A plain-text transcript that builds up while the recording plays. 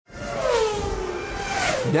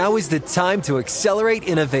Now is the time to accelerate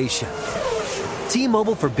innovation.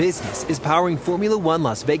 T-Mobile for Business is powering Formula One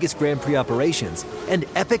Las Vegas Grand Prix operations and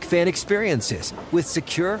epic fan experiences with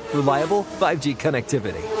secure, reliable 5G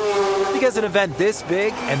connectivity. Because an event this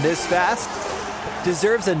big and this fast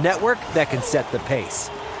deserves a network that can set the pace.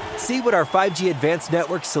 See what our 5G advanced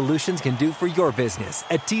network solutions can do for your business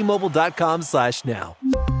at T-Mobile.com/now.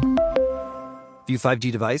 View 5G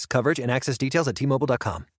device coverage and access details at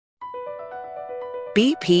T-Mobile.com.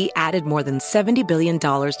 BP added more than $70 billion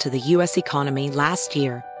to the U.S. economy last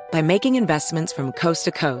year by making investments from coast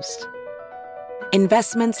to coast.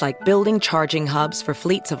 Investments like building charging hubs for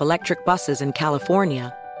fleets of electric buses in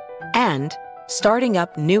California and starting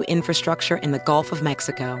up new infrastructure in the Gulf of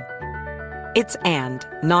Mexico. It's and,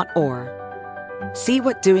 not or. See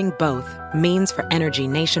what doing both means for energy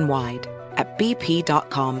nationwide at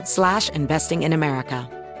bp.com/investing in America.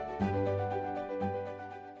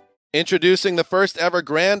 Introducing the first ever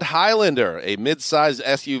Grand Highlander, a mid-sized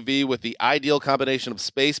SUV with the ideal combination of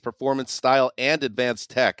space, performance, style, and advanced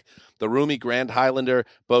tech. The roomy Grand Highlander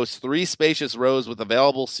boasts 3 spacious rows with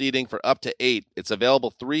available seating for up to 8. Its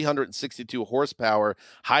available 362 horsepower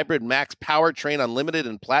hybrid max powertrain unlimited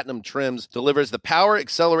and platinum trims delivers the power,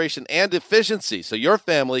 acceleration, and efficiency so your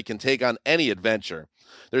family can take on any adventure.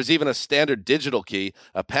 There's even a standard digital key,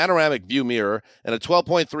 a panoramic view mirror, and a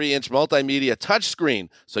 12.3-inch multimedia touchscreen,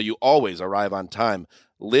 so you always arrive on time.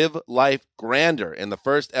 Live life grander in the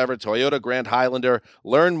first ever Toyota Grand Highlander.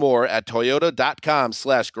 Learn more at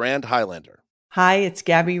toyota.com/Grand Highlander. Hi, it's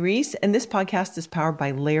Gabby Reese, and this podcast is powered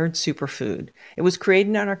by Laird Superfood. It was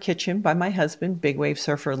created in our kitchen by my husband, big wave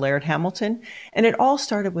surfer Laird Hamilton, and it all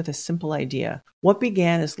started with a simple idea. What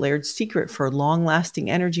began as Laird's secret for long-lasting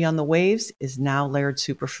energy on the waves is now Laird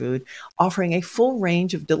Superfood, offering a full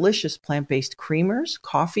range of delicious plant-based creamers,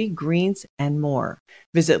 coffee, greens, and more.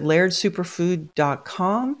 Visit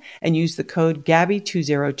lairdsuperfood.com and use the code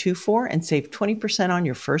GABBY2024 and save 20% on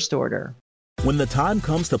your first order. When the time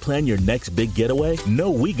comes to plan your next big getaway,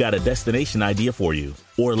 know we got a destination idea for you.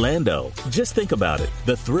 Orlando. Just think about it.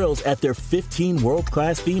 The thrills at their 15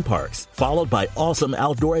 world-class theme parks, followed by awesome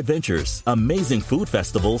outdoor adventures, amazing food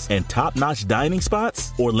festivals, and top-notch dining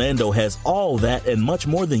spots. Orlando has all that and much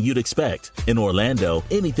more than you'd expect. In Orlando,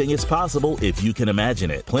 anything is possible if you can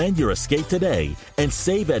imagine it. Plan your escape today and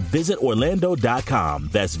save at visitorlando.com.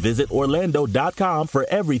 That's visitorlando.com for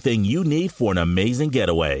everything you need for an amazing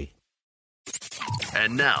getaway.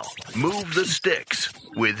 And now, Move the Sticks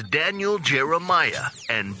with Daniel Jeremiah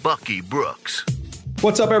and Bucky Brooks.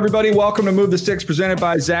 What's up, everybody? Welcome to Move the Sticks, presented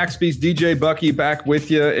by Zaxby's. DJ Bucky back with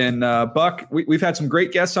you. And Buck, we've had some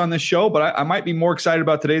great guests on this show, but I might be more excited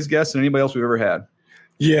about today's guest than anybody else we've ever had.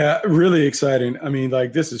 Yeah, really exciting. I mean,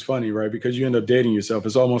 like, this is funny, right? Because you end up dating yourself.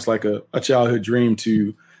 It's almost like a childhood dream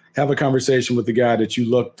to have a conversation with the guy that you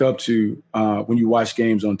looked up to when you watched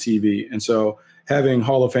games on TV. And so having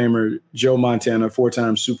Hall of Famer Joe Montana,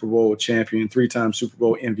 4-time Super Bowl champion, 3-time Super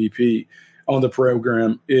Bowl MVP on the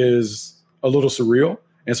program is a little surreal.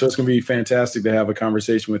 And so it's going to be fantastic to have a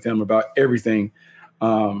conversation with him about everything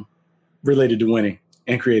related to winning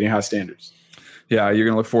and creating high standards. Yeah, you're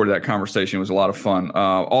going to look forward to that conversation. It was a lot of fun.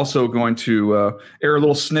 Also going to air a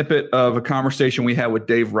little snippet of a conversation we had with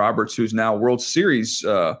Dave Roberts, who's now World Series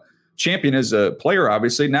champion as a player,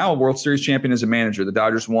 obviously. Now a World Series champion as a manager. The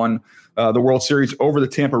Dodgers won the World Series over the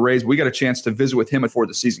Tampa Rays. We got a chance to visit with him before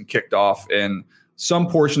the season kicked off. And some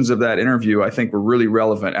portions of that interview, I think, were really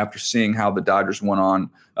relevant after seeing how the Dodgers went on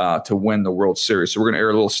to win the World Series. So we're going to air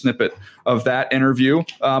a little snippet of that interview.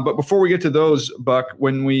 But before we get to those, Buck,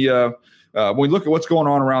 when we look at what's going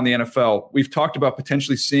on around the NFL, we've talked about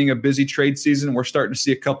potentially seeing a busy trade season. We're starting to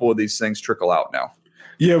see a couple of these things trickle out now.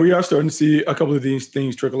 Yeah, we are starting to see a couple of these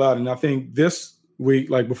things trickle out. And I think this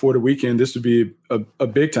week, like before the weekend, this would be a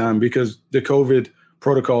big time because the COVID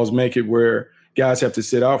protocols make it where guys have to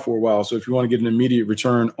sit out for a while. So if you want to get an immediate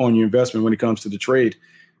return on your investment when it comes to the trade,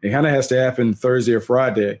 it kind of has to happen Thursday or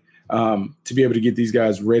Friday to be able to get these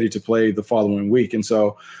guys ready to play the following week. And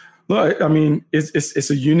so, look, I mean,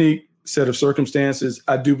 it's a unique set of circumstances.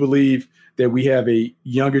 I do believe that we have a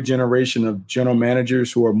younger generation of general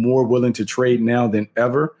managers who are more willing to trade now than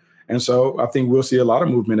ever. And so I think we'll see a lot of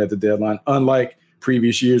movement at the deadline, unlike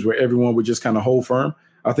previous years where everyone would just kind of hold firm.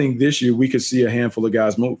 I think this year we could see a handful of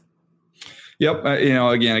guys move. Yep.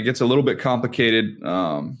 Again, it gets a little bit complicated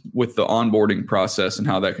with the onboarding process and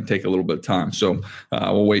how that can take a little bit of time. So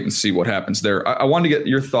we'll wait and see what happens there. I wanted to get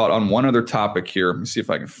your thought on one other topic here. Let me see if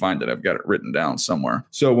I can find it. I've got it written down somewhere.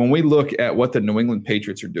 So when we look at what the New England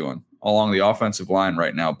Patriots are doing along the offensive line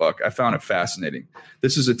right now, Buck, I found it fascinating.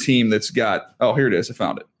 This is a team that's got – oh, here it is. I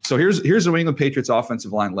found it. So here's the New England Patriots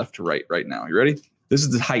offensive line left to right now. You ready? This is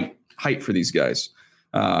the height for these guys.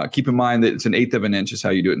 Keep in mind that it's an eighth of an inch is how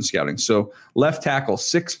you do it in scouting. So left tackle,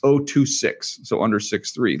 6'0", so under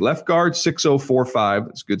 6'3". Left guard, 6'0",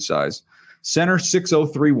 that's good size. Center,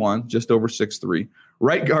 6'0", just over 6'3".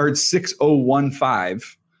 Right guard,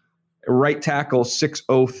 6'0", right tackle,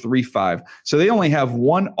 6'0", So they only have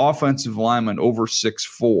one offensive lineman over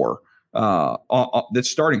 6'4", that's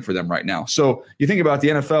starting for them right now. So you think about the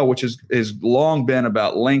NFL, which has long been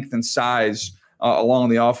about length and size along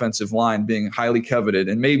the offensive line being highly coveted,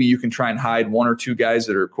 and maybe you can try and hide one or two guys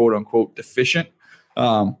that are quote unquote deficient.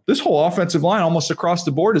 This whole offensive line almost across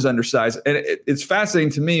the board is undersized. And it's fascinating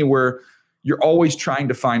to me where you're always trying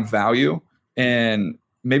to find value, and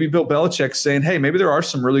maybe Bill Belichick's saying, hey, maybe there are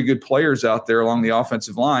some really good players out there along the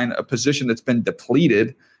offensive line, a position that's been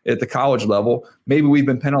depleted at the college level. Maybe we've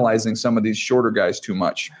been penalizing some of these shorter guys too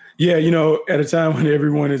much. Yeah, at a time when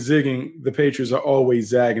everyone is zigging, the Patriots are always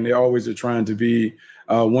zagging. They always are trying to be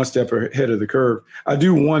one step ahead of the curve. I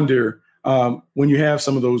do wonder when you have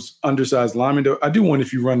some of those undersized linemen, I do wonder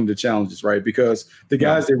if you run into challenges, right? Because the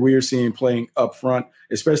guys that we're seeing playing up front,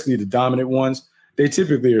 especially the dominant ones, they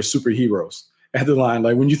typically are superheroes at the line.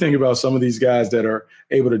 Like when you think about some of these guys that are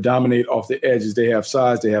able to dominate off the edges, they have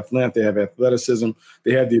size, they have length, they have athleticism,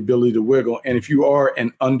 they have the ability to wiggle. And if you are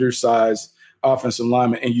an undersized offensive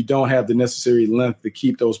lineman and you don't have the necessary length to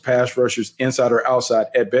keep those pass rushers inside or outside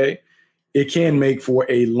at bay, it can make for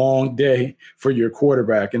a long day for your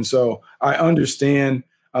quarterback. And so I understand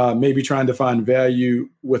maybe trying to find value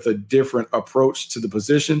with a different approach to the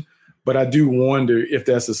position, but I do wonder if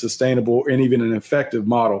that's a sustainable and even an effective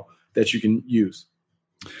model that you can use.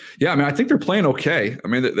 Yeah, I mean, I think they're playing okay. I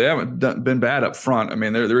mean, they haven't been bad up front. I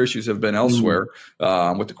mean, their issues have been elsewhere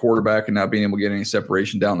with the quarterback and not being able to get any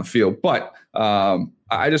separation down the field. But I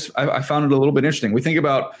found it a little bit interesting. We think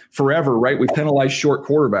about forever, right? We penalize short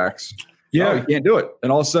quarterbacks. Yeah, you can't do it. And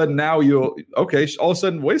all of a sudden now all of a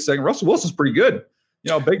sudden, wait a second, Russell Wilson's pretty good.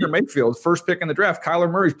 Baker Mayfield, first pick in the draft. Kyler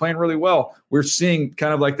Murray's playing really well. We're seeing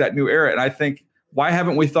kind of like that new era. And I think, why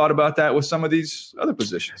haven't we thought about that with some of these other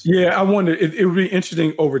positions? Yeah, I wonder. It would be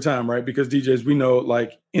interesting over time, right? Because, DJ, as we know,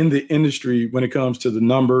 like in the industry, when it comes to the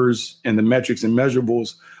numbers and the metrics and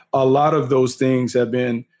measurables, a lot of those things have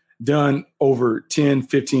been done over 10,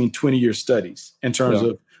 15, 20-year studies in terms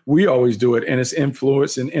of, we always do it, and it's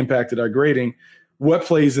influenced and impacted our grading, what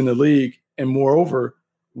plays in the league, and moreover,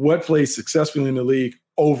 what plays successfully in the league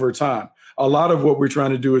over time. A lot of what we're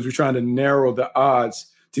trying to do is we're trying to narrow the odds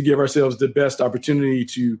to give ourselves the best opportunity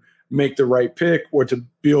to make the right pick or to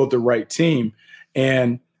build the right team.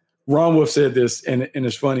 And Ron Wolf said this, and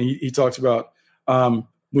it's funny. He talks about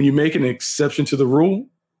when you make an exception to the rule,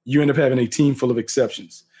 you end up having a team full of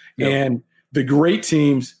exceptions. Yep. And the great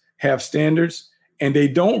teams have standards, and they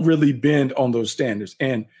don't really bend on those standards.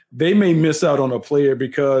 And they may miss out on a player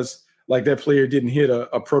because like that player didn't hit a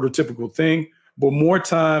prototypical thing, but more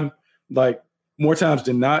times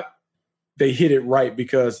than not, they hit it right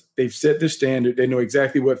because they've set their standard. They know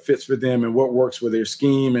exactly what fits for them and what works with their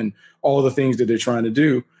scheme and all the things that they're trying to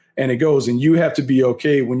do. And it goes. And you have to be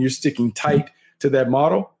okay when you're sticking tight to that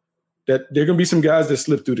model, that there are going to be some guys that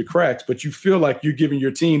slip through the cracks, but you feel like you're giving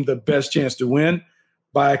your team the best chance to win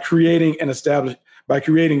by creating a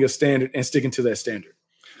standard and sticking to that standard.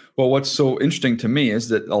 Well, what's so interesting to me is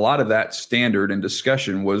that a lot of that standard and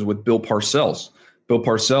discussion was with Bill Parcells. Bill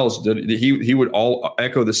Parcells he would all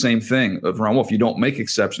echo the same thing of Ron Wolf. You don't make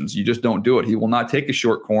exceptions. You just don't do it. He will not take a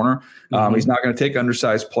short corner. He's not going to take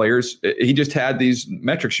undersized players. He just had these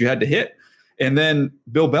metrics you had to hit. And then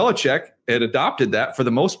Bill Belichick had adopted that for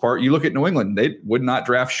the most part. You look at New England, they would not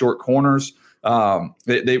draft short corners.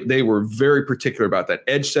 They were very particular about that.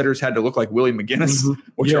 Edge setters had to look like Willie McGinnis,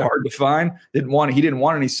 which are hard to find. He didn't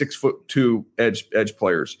want any 6'2" edge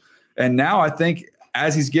players. And now I think,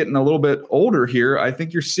 as he's getting a little bit older here, I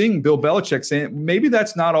think you're seeing Bill Belichick saying maybe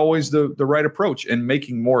that's not always the right approach and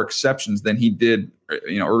making more exceptions than he did,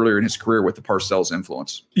 earlier in his career with the Parcells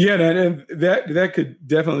influence. Yeah, and that could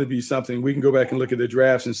definitely be something. We can go back and look at the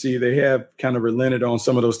drafts and see they have kind of relented on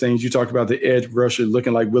some of those things. You talked about the edge rusher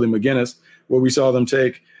looking like Willie McGinnis, where we saw them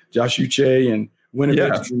take Josh Uche and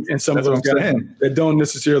Winovich and some of those guys that don't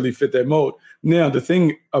necessarily fit that mold. Now, the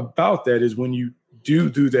thing about that is when you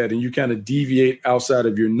do that and you kind of deviate outside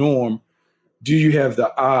of your norm, do you have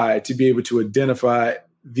the eye to be able to identify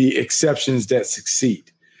the exceptions that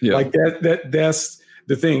succeed? Yeah. Like that's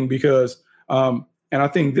the thing, because and I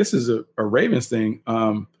think this is a Ravens thing,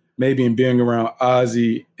 maybe in being around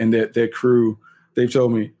Ozzie and that crew. They've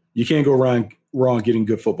told me you can't go wrong getting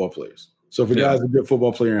good football players. So if a guy's a good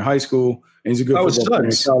football player in high school and he's a good football player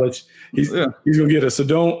in college, he's going to get us. So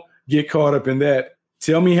don't get caught up in that.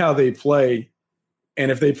 Tell me how they play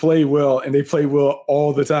And if they play well and they play well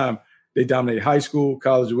all the time, they dominate high school,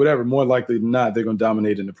 college, or whatever, more likely than not, they're going to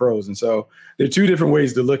dominate in the pros. And so there are two different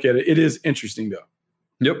ways to look at it. It is interesting, though.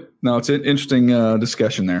 Yep. No, it's an interesting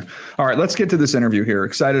discussion there. All right, let's get to this interview here.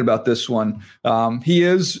 Excited about this one. He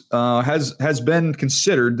has been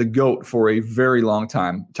considered the GOAT for a very long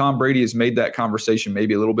time. Tom Brady has made that conversation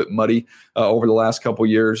maybe a little bit muddy over the last couple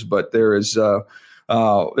of years, but there's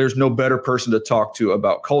no better person to talk to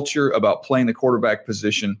about culture, about playing the quarterback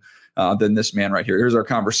position than this man right here. Here's our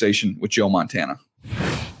conversation with Joe Montana.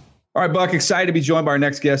 All right, Buck, excited to be joined by our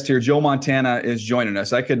next guest here. Joe Montana is joining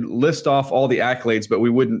us. I could list off all the accolades, but we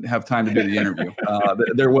wouldn't have time to do the interview.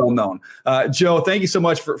 They're well known. Joe, thank you so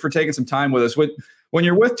much for taking some time with us. When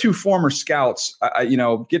you're with two former scouts,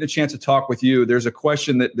 getting a chance to talk with you, there's a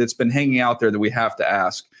question that's been hanging out there that we have to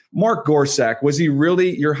ask. Mark Gorsak, was he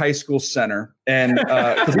really your high school center? And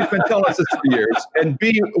because he's been telling us this for years. And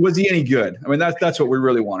B, was he any good? I mean, that's what we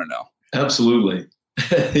really want to know. Absolutely.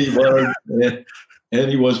 He was. And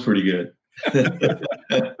he was pretty good.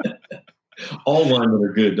 All linemen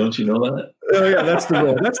are good. Don't you know that? Oh, yeah, that's the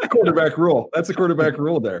rule. That's the quarterback rule. That's the quarterback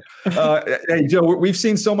rule there. Hey, Joe, we've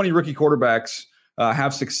seen so many rookie quarterbacks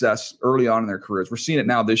have success early on in their careers. We're seeing it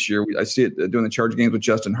now this year. I see it doing the Charger games with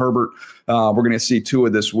Justin Herbert. We're going to see Tua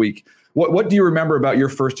this week. What do you remember about your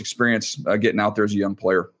first experience getting out there as a young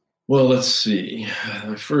player? Well, let's see.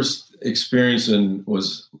 My first experience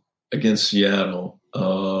was against Seattle.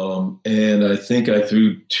 And I think I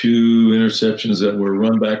threw 2 interceptions that were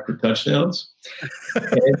run back for touchdowns.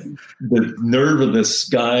 And the nerve of this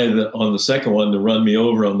guy on the second one to run me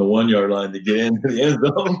over on the 1-yard line to get into the end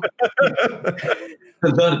zone.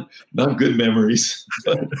 not good memories.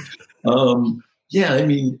 But, yeah, I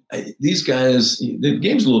mean, these guys, the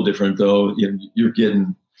game's a little different, though. You're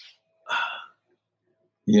getting,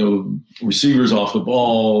 receivers off the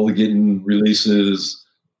ball, getting releases.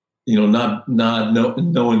 Not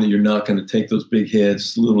knowing that you're not going to take those big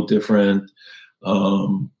hits, a little different.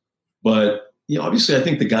 But, obviously I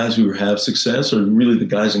think the guys who have success are really the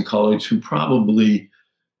guys in college who probably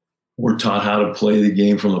were taught how to play the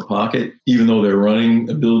game from the pocket, even though their running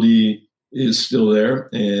ability is still there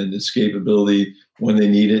and escapability when they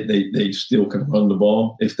need it. They still can run the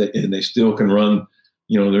ball and they still can run,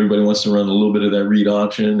 everybody wants to run a little bit of that read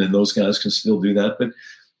option, and those guys can still do that. But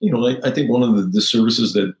I think one of the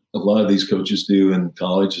disservices that a lot of these coaches do in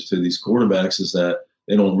college to these quarterbacks is that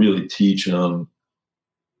they don't really teach them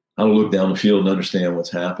how to look down the field and understand what's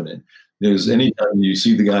happening. Because anytime you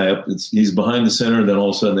see the guy up, he's behind the center, then all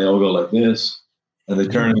of a sudden they all go like this, and they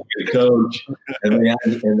turn to the coach,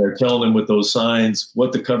 and they're telling them with those signs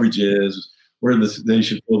what the coverage is, where they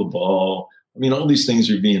should throw the ball. I mean, all these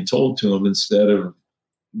things are being told to them instead of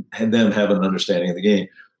them having an understanding of the game.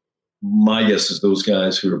 My guess is those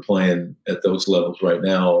guys who are playing at those levels right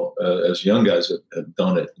now, as young guys, have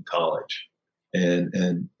done it in college,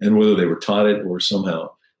 and whether they were taught it or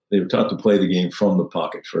somehow they were taught to play the game from the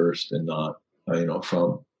pocket first and not,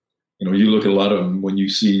 from. You look at a lot of them when you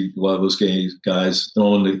see a lot of those guys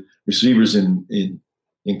throwing the receivers in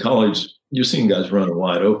college. You're seeing guys running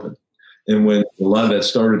wide open, and when a lot of that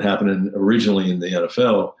started happening originally in the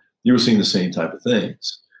NFL, you were seeing the same type of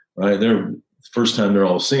things, right? First time they're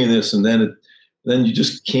all seeing this, and then you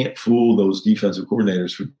just can't fool those defensive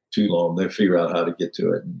coordinators for too long. They figure out how to get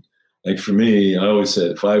to it. And like for me, I always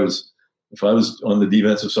said if I was on the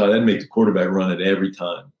defensive side, I'd make the quarterback run it every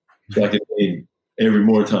time. So I could every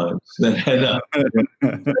more times. Get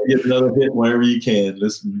another hit wherever you can.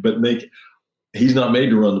 He's not made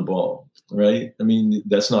to run the ball, right? I mean,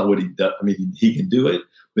 that's not what he does. I mean, he can do it,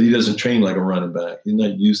 but he doesn't train like a running back. He's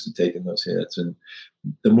not used to taking those hits. And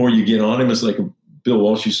the more you get on him, it's like Bill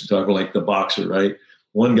Walsh used to talk about, like the boxer, right?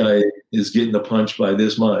 One guy is getting the punch by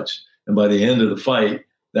this much, and by the end of the fight,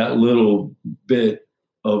 that little bit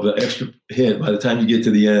of an extra hit, by the time you get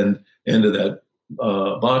to the end of that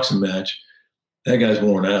boxing match, that guy's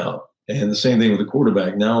worn out. And the same thing with the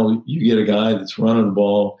quarterback. Now you get a guy that's running the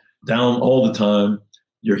ball down all the time.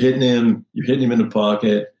 You're hitting him in the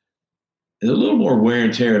pocket. There's a little more wear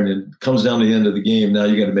and tear, and it comes down to the end of the game. Now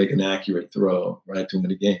you got to make an accurate throw, right, to win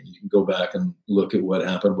the game. You can go back and look at what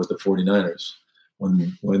happened with the 49ers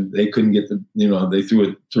when they couldn't get they threw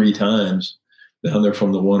it 3 times down there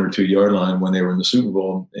from the 1 or 2 yard line when they were in the Super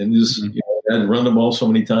Bowl, and just had run the ball so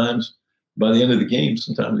many times. By the end of the game,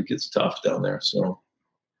 sometimes it gets tough down there. So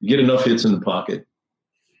you get enough hits in the pocket,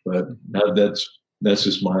 but that's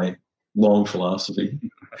just my long philosophy.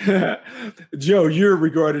 Joe, you're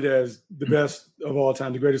regarded as the best of all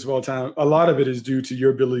time, the greatest of all time. A lot of it is due to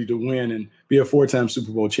your ability to win and be a 4-time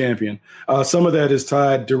Super Bowl champion. Some of that is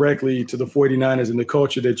tied directly to the 49ers and the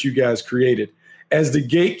culture that you guys created. as the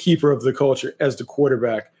gatekeeper of the culture, as the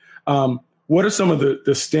quarterback, what are some of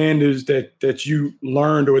the standards that you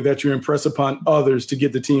learned or that you impress upon others to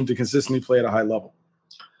get the team to consistently play at a high level?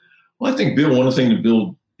 Well, I think Bill, one of the things that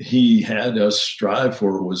Bill, he had us strive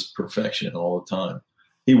for was perfection all the time.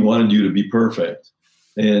 He wanted you to be perfect,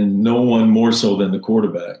 and no one more so than the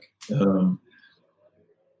quarterback.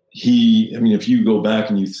 If you go back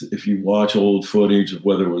and if you watch old footage of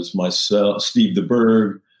whether it was myself, Steve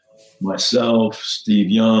DeBerg, myself, Steve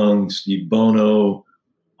Young, Steve Bono,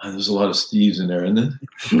 there's a lot of Steves in there, isn't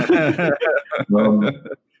there?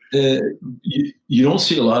 You don't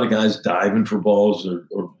see a lot of guys diving for balls or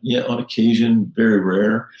on occasion, very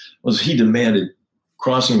rare. He demanded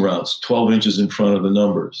crossing routes 12 inches in front of the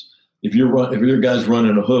numbers. If your guy's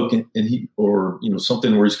running a hook and he, or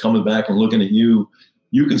something where he's coming back and looking at you,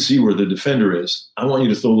 you can see where the defender is. I want you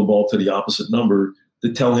to throw the ball to the opposite number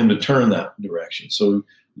to tell him to turn that direction, so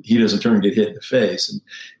he doesn't turn and get hit in the face. And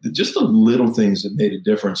just the little things that made a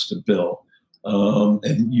difference to Bill.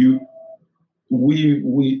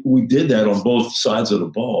 We did that on both sides of the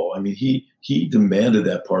ball. I mean, he demanded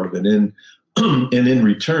that part of it. And in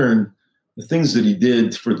return, the things that he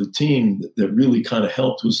did for the team that really kind of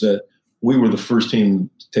helped was that we were the first team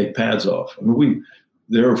to take pads off. I mean,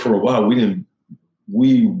 there for a while,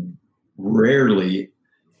 we rarely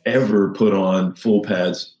ever put on full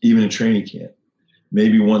pads, even in training camp.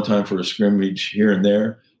 Maybe one time for a scrimmage here and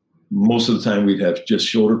there. Most of the time we'd have just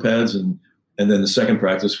shoulder pads, and then the second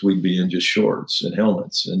practice we'd be in just shorts and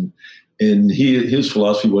helmets. And his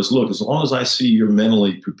philosophy was, look, as long as I see you're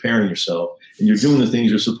mentally preparing yourself and you're doing the things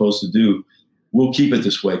you're supposed to do, we'll keep it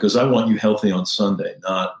this way because I want you healthy on Sunday,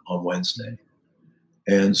 not on Wednesday.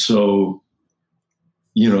 And so,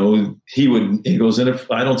 he goes, and if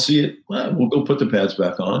I don't see it, well, we'll go put the pads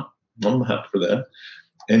back on. I'm happy for that.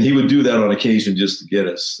 And he would do that on occasion just to get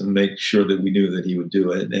us and make sure that we knew that he would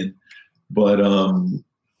do it. But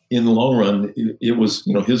in the long run, it was,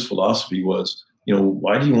 his philosophy was,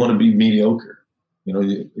 why do you want to be mediocre?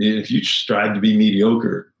 If you strive to be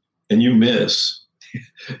mediocre and you miss,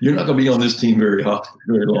 you're not going to be on this team very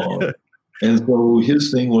long. And so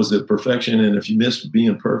his thing was that perfection. And if you miss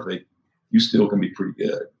being perfect, you still can be pretty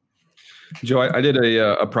good. Joe, I did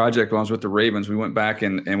a project when I was with the Ravens. We went back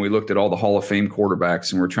and we looked at all the Hall of Fame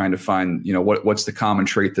quarterbacks, and we're trying to find, what's the common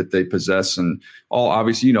trait that they possess, and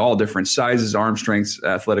all different sizes, arm strengths,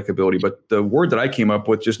 athletic ability. But the word that I came up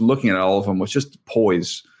with just looking at all of them was just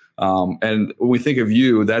poise. And when we think of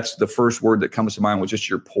you, that's the first word that comes to mind was just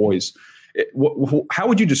your poise. How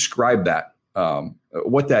would you describe that?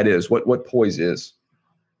 What that is? What poise is?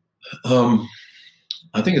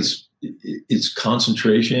 I think it's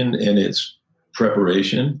concentration and it's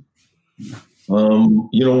preparation.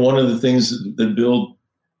 One of the things that Bill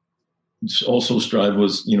also strived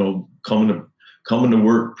was, coming to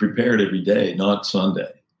work prepared every day, not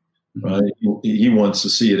Sunday, right? He wants to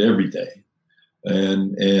see it every day.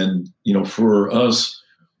 And for us,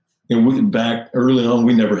 back early on,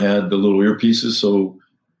 we never had the little earpieces. So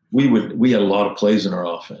we had a lot of plays in our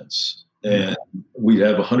offense. And we'd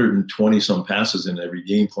have 120 some passes in every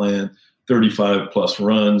game plan, 35 plus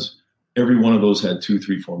runs. Every one of those had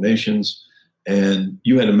 2-3 formations, and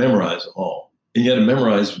you had to memorize them all. And you had to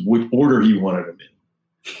memorize which order he wanted them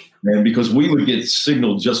in. And because we would get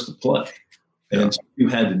signaled just to play, and so you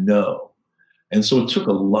had to know. And so it took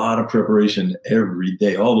a lot of preparation every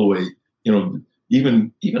day, all the way,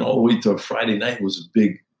 even all the way to Friday night was a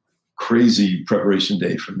big, crazy preparation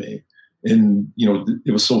day for me. And,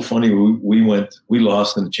 it was so funny. We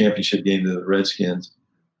lost in the championship game to the Redskins,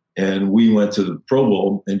 and we went to the Pro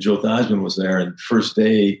Bowl, and Joe Theismann was there. And first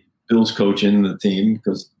day, Bill's coaching the team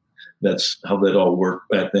because that's how that all worked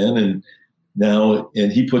back then.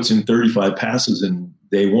 And he puts in 35 passes in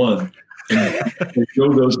day one. And Joe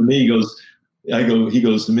goes to me, he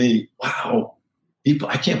goes to me, wow,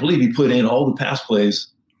 I can't believe he put in all the pass plays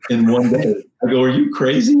in one day. I go, are you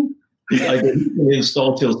crazy? He can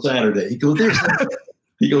install till Saturday. He goes,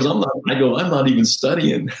 I'm not even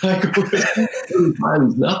studying. I go, 35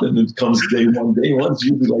 is nothing. It comes day one. Day one's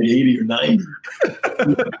usually like 80 or 90.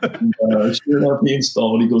 Sure enough, he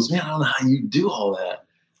installed. He goes, man, I don't know how you do all that.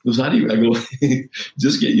 He goes, how do you? I go,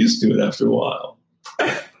 just get used to it after a while.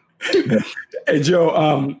 Hey,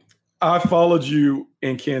 Joe, I followed you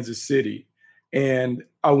in Kansas City, and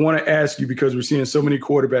I want to ask you, because we're seeing so many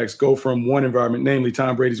quarterbacks go from one environment, namely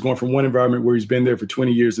Tom Brady's going from one environment where he's been there for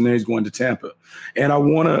 20 years and then he's going to Tampa. And I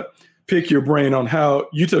want to pick your brain on how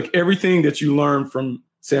you took everything that you learned from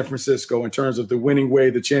San Francisco in terms of the winning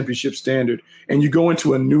way, the championship standard, and you go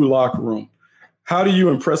into a new locker room. How do you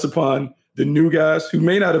impress upon the new guys who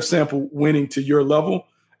may not have sampled winning to your level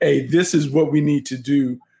hey, this is what we need to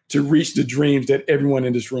do to reach the dreams that everyone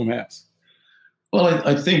in this room has? Well,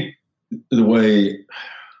 I think the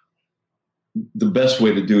best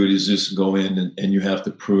way to do it is just go in and you have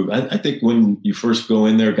to prove. I think when you first go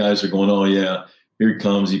in there, guys are going, oh, yeah, here he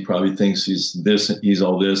comes. He probably thinks he's this, and he's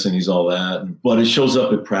all this, and he's all that. But it shows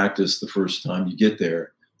up at practice the first time you get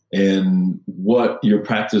there, and what your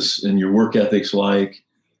practice and your work ethic's like.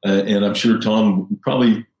 And I'm sure Tom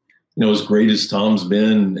probably, as great as Tom's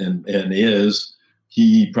been and is,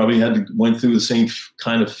 he probably went through the same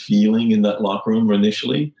kind of feeling in that locker room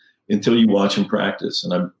initially until you watch him practice.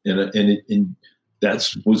 And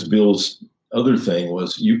that's was Bill's other thing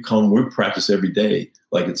was we practice every day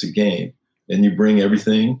like it's a game, and you bring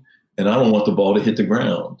everything. And I don't want the ball to hit the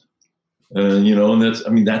ground,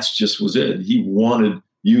 and that's just was it. He wanted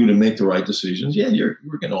you to make the right decisions. Yeah,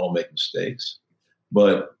 we're going to all make mistakes,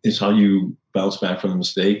 but it's how you bounce back from the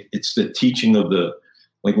mistake. It's the teaching of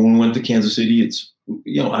like when we went to Kansas City,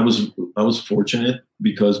 I was fortunate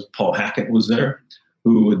because Paul Hackett was there,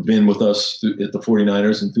 who had been with us at the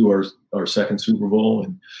 49ers and through our second Super Bowl.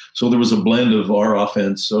 And so there was a blend of our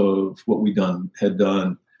offense of what we had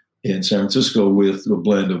done in San Francisco with a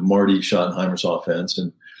blend of Marty Schottenheimer's offense.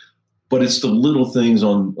 But it's the little things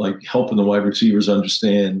on like helping the wide receivers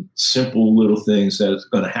understand simple little things that it's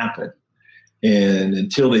going to happen. And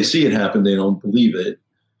until they see it happen, they don't believe it.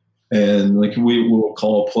 And like we will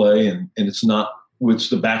call a play and it's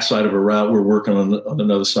the backside of a route. We're working on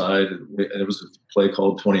another side. And it was a play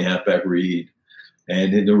called 20 halfback read.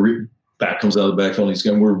 And the back comes out of the backfield.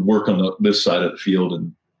 We're working on this side of the field,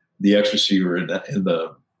 and the X receiver and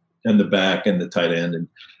the back and the tight end.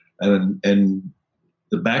 And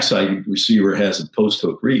the backside receiver has a post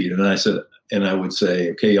hook read. And I would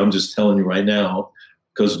say, okay, I'm just telling you right now,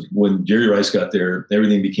 because when Jerry Rice got there,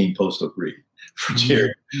 everything became post hook read for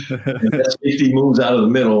Jerry. And that safety moves out of the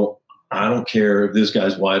middle. I don't care if this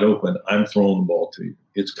guy's wide open. I'm throwing the ball to you.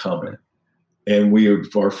 It's coming. And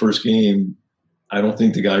for our first game, I don't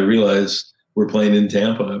think the guy realized we're playing in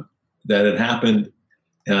Tampa, that it happened.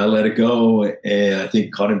 And I let it go. And I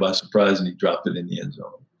think caught him by surprise, and he dropped it in the end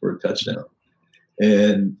zone for a touchdown.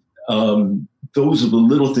 And those are the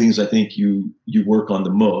little things I think you work on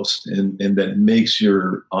the most, and that makes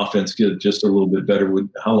your offense get just a little bit better with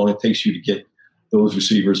how long it takes you to get those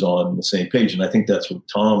receivers on the same page. And I think that's what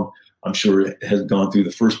Tom, I'm sure, has gone through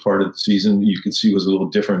the first part of the season. You could see was a little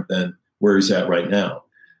different than where he's at right now.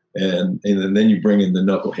 And then you bring in the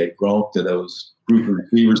knucklehead Gronk to those group of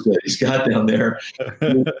receivers that he's got down there.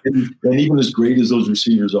 and even as great as those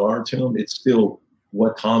receivers are to him, it's still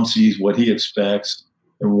what Tom sees, what he expects,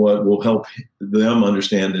 and what will help them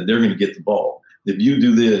understand that they're going to get the ball. If you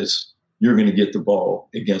do this, you're going to get the ball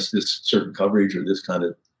against this certain coverage or this kind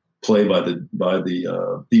of play by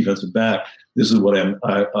the defensive back. This is what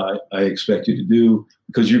I expect you to do,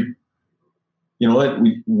 because you know what,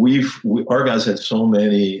 our guys had so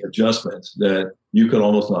many adjustments that you could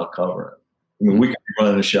almost not cover it. I mean, we could be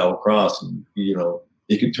running a shallow cross, and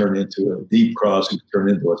it could turn into a deep cross, it could turn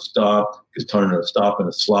into a stop, it could turn into a stop and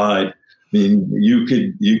a slide. I mean, you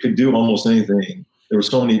could do almost anything. There were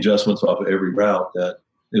so many adjustments off of every route that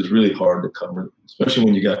it was really hard to cover, especially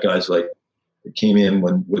when you got guys like that came in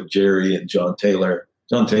with Jerry and John Taylor.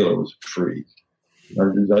 John Taylor was a freak.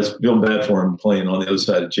 I feel bad for him playing on the other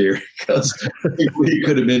side of Jerry, because he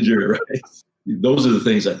could have been Jerry Rice. Those are the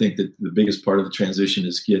things I think that the biggest part of the transition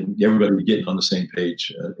is getting on the same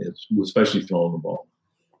page, especially throwing the ball.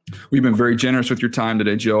 We've been very generous with your time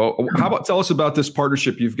today, Joe. How about tell us about this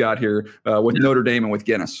partnership you've got here with Notre Dame and with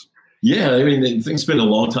Guinness? Yeah, I mean, the thing's been a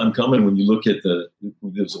long time coming. When you look at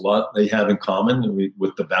there's a lot they have in common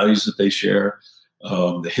with the values that they share,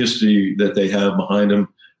 the history that they have behind them,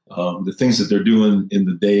 the things that they're doing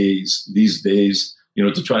in these days,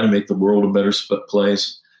 to try to make the world a better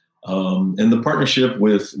place. And the partnership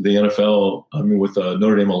with the NFL, with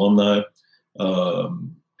Notre Dame alumni,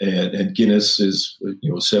 and Guinness is, a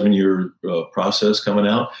 7-year process coming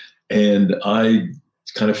out. And I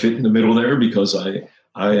kind of fit in the middle there, because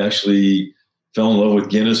I actually fell in love with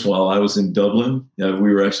Guinness while I was in Dublin.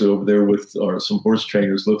 We were actually over there with some horse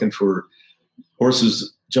trainers looking for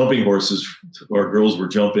horses, jumping horses. Our girls were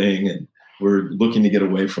jumping, and we're looking to get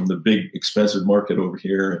away from the big expensive market over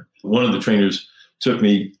here. And one of the trainers took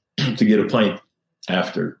me to get a pint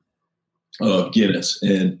after Guinness.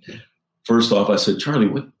 And first off, I said,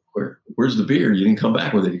 Charlie, where's the beer? You didn't come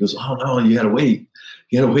back with it. He goes, oh, no, you got to wait.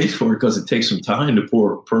 You got to wait for it, because it takes some time to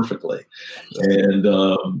pour perfectly. And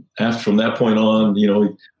from that point on,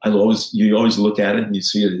 you always look at it and you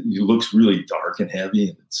see it. It looks really dark and heavy,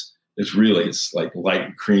 and it's like light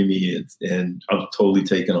and creamy, and I'm totally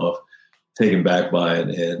taken taken back by it.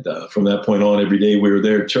 And from that point on, every day we were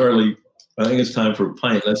there. Charlie, I think it's time for a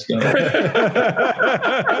pint. Let's go. I'm kind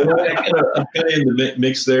of in the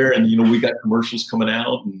mix there. And, we got commercials coming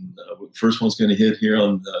out. And the first one's going to hit here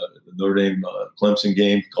on the Notre Dame Clemson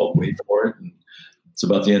game called Wait For It. And it's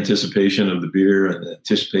about the anticipation of the beer and the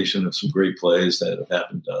anticipation of some great plays that have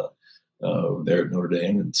happened there at Notre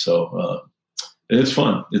Dame. And so it's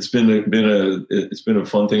fun. It's been a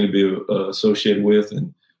fun thing to be associated with,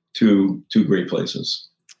 and two great places.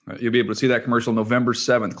 You'll be able to see that commercial November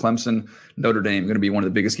 7th, Clemson, Notre Dame, going to be one of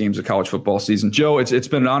the biggest games of college football season. Joe, it's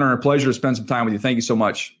been an honor and a pleasure to spend some time with you. Thank you so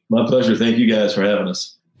much. My pleasure. Thank you guys for having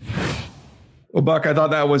us. Well, Buck, I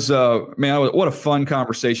thought that was, what a fun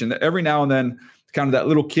conversation. Every now and then, kind of that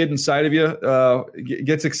little kid inside of you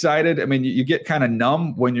gets excited. I mean, you get kind of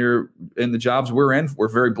numb when you're in the jobs we're in. We're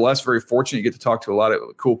very blessed, very fortunate. You get to talk to a lot of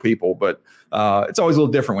cool people, but it's always a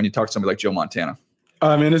little different when you talk to somebody like Joe Montana.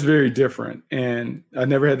 I mean, it's very different. And I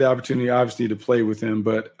never had the opportunity, obviously, to play with him,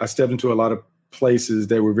 but I stepped into a lot of places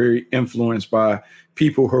that were very influenced by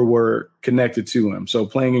people who were connected to him. So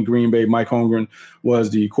playing in Green Bay, Mike Holmgren was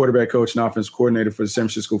the quarterback coach and offensive coordinator for the San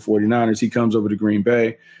Francisco 49ers. He comes over to Green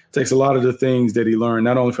Bay, takes a lot of the things that he learned,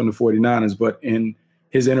 not only from the 49ers, but in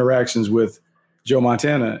his interactions with Joe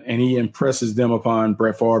Montana, and he impresses them upon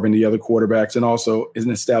Brett Favre and the other quarterbacks, and also in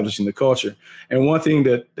establishing the culture. And one thing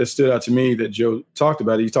that stood out to me that Joe talked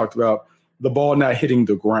about, he talked about the ball not hitting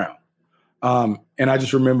the ground. And I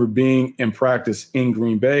just remember being in practice in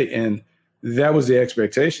Green Bay, and that was the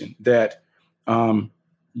expectation that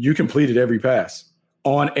you completed every pass.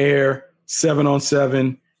 On air,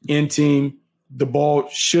 7-on-7, in team, the ball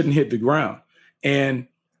shouldn't hit the ground. And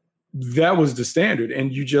that was the standard.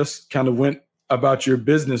 And you just kind of went about your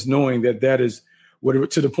business knowing that is what,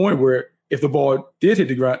 to the point where if the ball did hit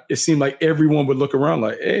the ground, it seemed like everyone would look around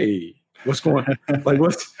like, hey, what's going on? Like,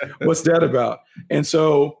 what's that about? And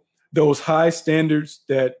so those high standards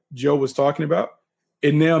that Joe was talking about,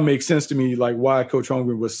 it now makes sense to me, like why Coach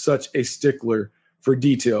Holmgren was such a stickler for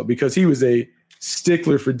detail, because he was a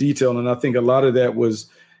stickler for detail. And I think a lot of that was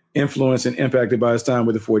influenced and impacted by his time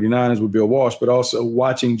with the 49ers with Bill Walsh, but also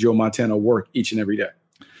watching Joe Montana work each and every day.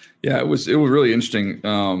 Yeah, it was really interesting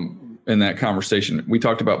in that conversation. We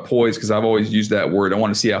talked about poise because I've always used that word. I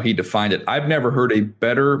want to see how he defined it. I've never heard a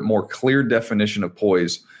better, more clear definition of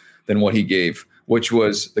poise than what he gave, which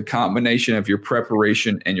was the combination of your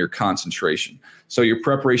preparation and your concentration. So your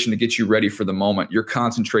preparation to get you ready for the moment, your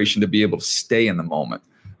concentration to be able to stay in the moment.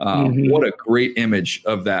 What a great image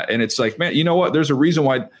of that. And it's like, man, you know what? There's a reason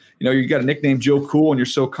why, you got a nickname Joe Cool and you're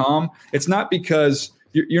so calm. It's not because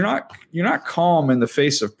you're not calm in the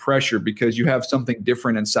face of pressure because you have something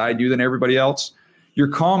different inside you than everybody else. You're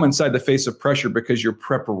calm inside the face of pressure because your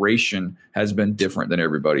preparation has been different than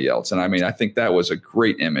everybody else. And I mean, I think that was a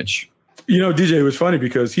great image. DJ, it was funny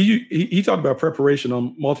because he talked about preparation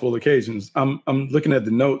on multiple occasions. I'm looking at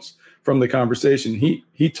the notes from the conversation.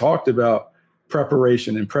 He talked about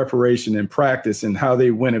preparation and practice and how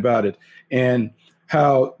they went about it, and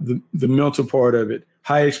how the mental part of it,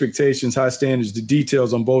 high expectations, high standards, the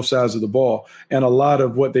details on both sides of the ball. And a lot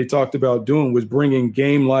of what they talked about doing was bringing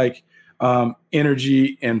game-like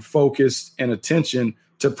energy and focus and attention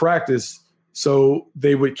to practice so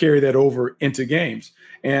they would carry that over into games.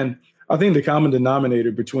 And I think the common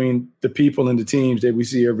denominator between the people and the teams that we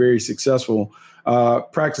see are very successful,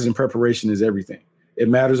 practice and preparation is everything. It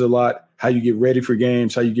matters a lot how you get ready for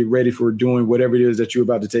games, how you get ready for doing whatever it is that you're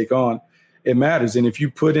about to take on. It matters. And if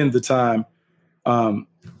you put in the time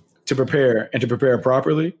to prepare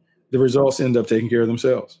properly, the results end up taking care of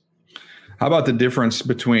themselves. How about the difference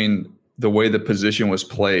between the way the position was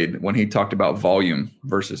played when he talked about volume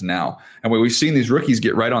versus now? And we've seen these rookies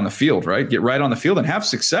get right on the field, right? Get right on the field and have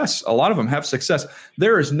success. A lot of them have success.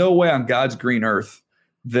 There is no way on God's green earth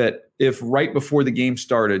that if right before the game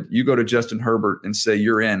started, you go to Justin Herbert and say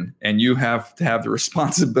you're in, and you have to have the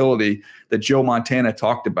responsibility that Joe Montana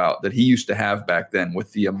talked about that he used to have back then,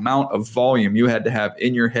 with the amount of volume you had to have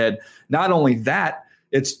in your head. Not only that,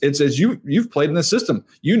 it's as you've played in the system,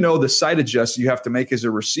 the sight adjusts you have to make as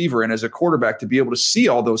a receiver and as a quarterback to be able to see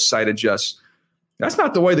all those sight adjusts. That's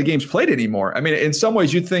not the way the game's played anymore. I mean, in some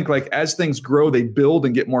ways you'd think like as things grow, they build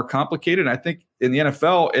and get more complicated. And I think in the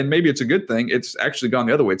NFL, and maybe it's a good thing, it's actually gone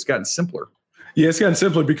the other way. It's gotten simpler. Yeah, it's gotten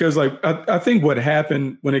simpler because I think what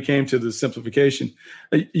happened when it came to the simplification,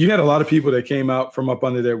 you had a lot of people that came out from up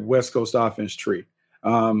under their West Coast offense tree.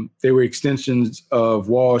 They were extensions of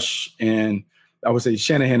Walsh, and I would say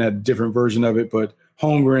Shanahan had a different version of it, but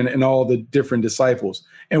Holmgren and all the different disciples.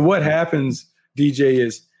 And what happens, DJ,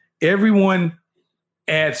 is everyone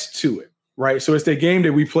adds to it, right? So it's that game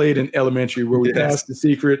that we played in elementary where we passed the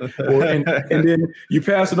secret, and then you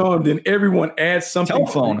pass it on, then everyone adds something.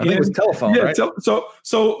 Telephone. I think it was telephone, right?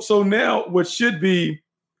 So now what should be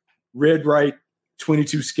Red Right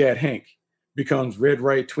 22 Scat Hank becomes Red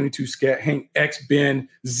Right 22 Scat Hank X Ben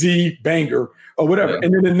Z Banger or whatever.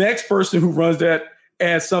 And then the next person who runs that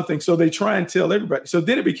adds something. So they try and tell everybody. So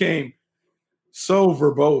then it became so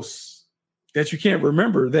verbose that you can't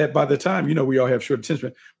remember that by the time, we all have short attention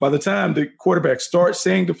span. By the time the quarterback starts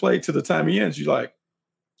saying the play to the time he ends, you're like,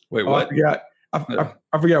 wait, what? I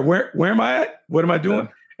forgot where am I at? What am I doing?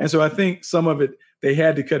 Yeah. And so I think some of it, they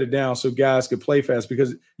had to cut it down so guys could play fast,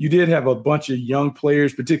 because you did have a bunch of young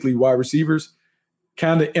players, particularly wide receivers,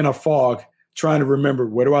 kind of in a fog, trying to remember,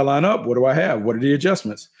 where do I line up? What do I have? What are the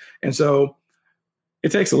adjustments? And so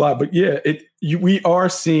it takes a lot. But we are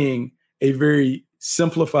seeing a very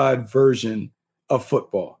simplified version of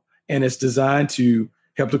football. And it's designed to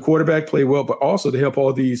help the quarterback play well, but also to help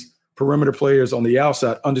all these perimeter players on the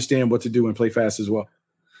outside understand what to do and play fast as well.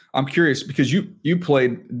 I'm curious because you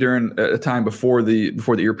played during a time before the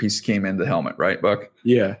earpiece came in the helmet, right, Buck?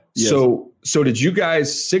 Yeah. Yes. So did you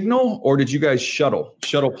guys signal, or did you guys shuttle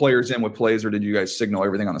players in with plays, or did you guys signal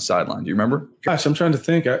everything on the sideline? Do you remember? Gosh, I'm trying to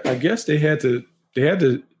think. I guess they had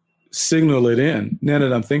to signal it in. Now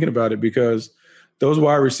that I'm thinking about it, because those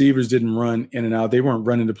wide receivers didn't run in and out. They weren't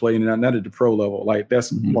running to play in and out, not at the pro level. Like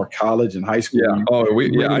that's more college and high school. Yeah.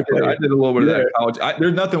 I did a little bit of that in college.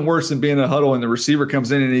 There's nothing worse than being in a huddle and the receiver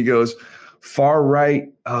comes in and he goes, far right.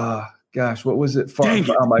 Gosh, what was it? I'm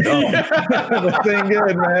like, that ain't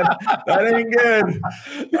good, man. That ain't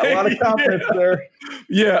good. A lot of confidence there.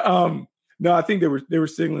 Yeah. No, I think they were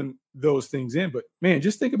signaling those things in. But man,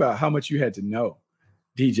 just think about how much you had to know,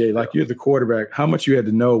 DJ. Like you're the quarterback. How much you had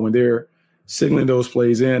to know when they're signaling those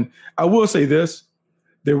plays in. I will say this,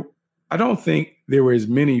 I don't think there were as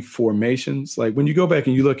many formations. Like when you go back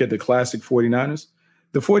and you look at the classic 49ers,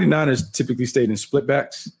 the 49ers typically stayed in split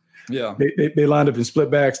backs. Yeah. They lined up in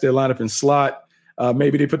split backs. They lined up in slot.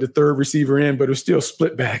 Maybe they put the third receiver in, but it was still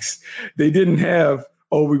split backs. They didn't have,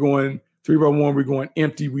 we're going 3-by-1, we're going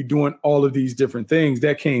empty, we're doing all of these different things.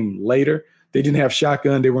 That came later. They didn't have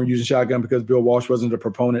shotgun. They weren't using shotgun because Bill Walsh wasn't a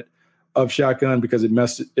proponent of shotgun because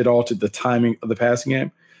it altered the timing of the passing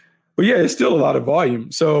game. But yeah, it's still a lot of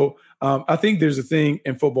volume. So I think there's a thing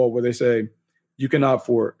in football where they say you can opt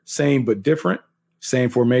for same but different, same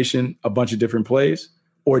formation, a bunch of different plays,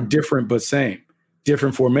 or different but same,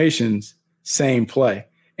 different formations, same play.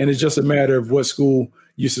 And it's just a matter of what school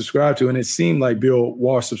you subscribe to. And it seemed like Bill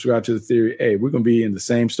Walsh subscribed to the theory, hey, we're going to be in the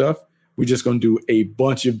same stuff. We're just going to do a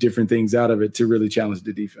bunch of different things out of it to really challenge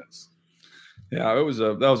the defense. Yeah, that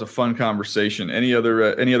was a fun conversation. Any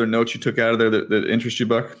other notes you took out of there that interest you,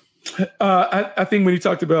 Buck? I think when he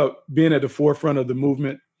talked about being at the forefront of the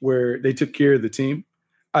movement where they took care of the team,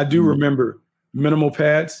 I do remember minimal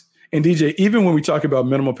pads. And DJ, even when we talk about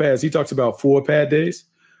minimal pads, he talks about full pad days.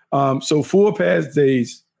 So full pads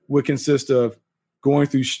days would consist of going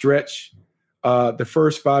through stretch the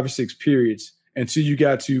first 5 or 6 periods until you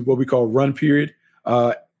got to what we call run period.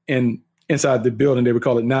 And inside the building, they would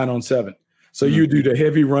call it 9-on-7. So you do the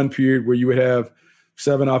heavy run period where you would have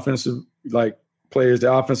 7 offensive players,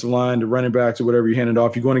 the offensive line, the running backs, or whatever you handed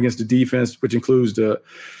off. You're going against the defense, which includes the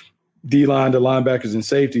D-line, the linebackers, and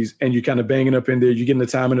safeties, and you're kind of banging up in there. You're getting the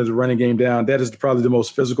timing of the running game down. That is probably the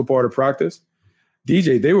most physical part of practice.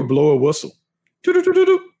 DJ, they would blow a whistle.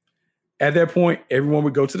 At that point, everyone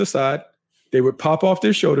would go to the side. They would pop off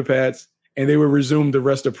their shoulder pads, and they would resume the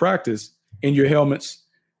rest of practice in your helmets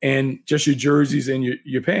and just your jerseys and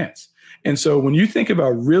your pants. And so when you think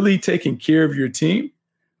about really taking care of your team,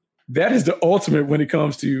 that is the ultimate when it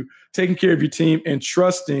comes to taking care of your team and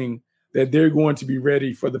trusting that they're going to be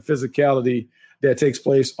ready for the physicality that takes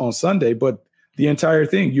place on Sunday. But the entire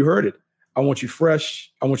thing, you heard it. I want you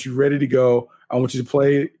fresh. I want you ready to go. I want you to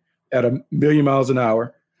play at 1,000,000 miles an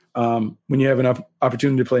hour when you have an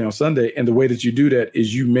opportunity to play on Sunday. And the way that you do that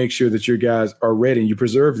is you make sure that your guys are ready and you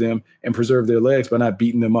preserve them and preserve their legs by not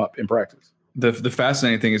beating them up in practice. The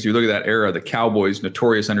fascinating thing is you look at that era, the Cowboys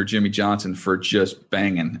notorious under Jimmy Johnson for just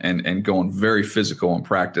banging and going very physical in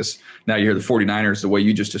practice. Now you hear the 49ers, the way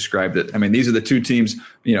you just described it. I mean, these are the two teams,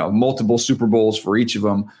 multiple Super Bowls for each of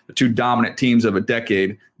them, the two dominant teams of a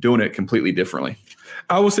decade doing it completely differently.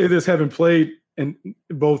 I will say this, having played in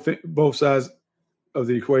both sides of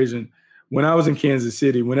the equation, when I was in Kansas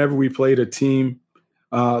City, whenever we played a team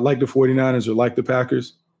like the 49ers or like the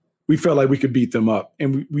Packers, we felt like we could beat them up.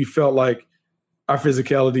 And we felt like our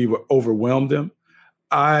physicality would overwhelm them.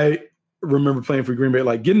 I remember playing for Green Bay,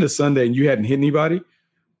 like getting to Sunday and you hadn't hit anybody.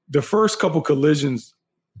 The first couple collisions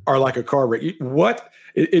are like a car wreck. What?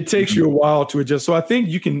 it takes you a while to adjust. So I think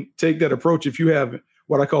you can take that approach if you have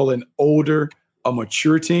what I call a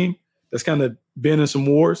mature team that's kind of been in some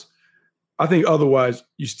wars. I think otherwise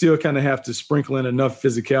you still kind of have to sprinkle in enough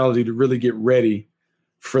physicality to really get ready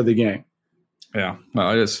for the game. Yeah,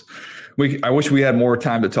 I wish we had more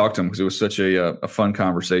time to talk to him because it was such a fun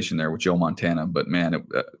conversation there with Joe Montana. But man,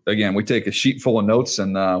 again, we take a sheet full of notes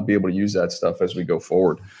and be able to use that stuff as we go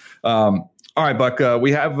forward. All right, Buck,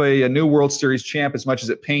 we have a new World Series champ. As much as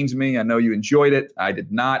it pains me, I know you enjoyed it. I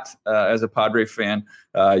did not, as a Padre fan.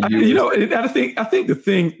 I think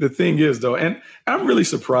the thing is though, and I'm really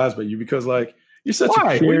surprised by you because like you're such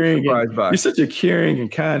a caring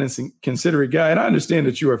and kind and considerate guy, and I understand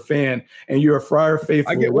that you're a fan and you're a Friar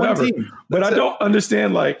faithful. I get whatever, one team. But I don't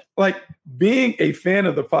understand like being a fan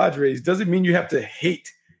of the Padres doesn't mean you have to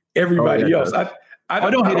hate everybody else. I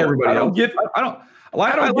don't hate everybody else. I don't get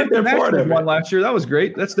that part of it. One last year, that was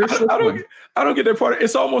great. That's their. I don't get that part.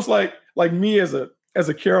 It's almost like me as a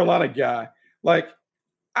Carolina guy. Like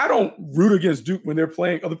I don't root against Duke when they're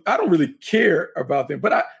playing. I don't really care about them.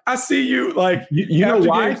 But I see you like you know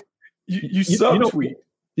why games, you subtweet.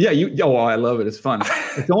 I love it. It's fun.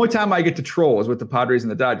 It's the only time I get to troll is with the Padres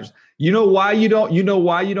and the Dodgers. You know why you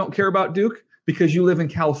don't care about Duke? Because you live in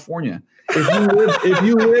California. If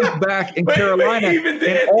you live back in Carolina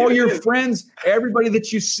and all your friends, everybody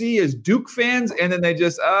that you see is Duke fans, and then they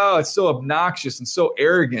just, it's so obnoxious and so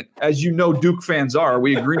arrogant, as you know Duke fans are.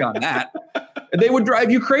 We agree on that. And they would drive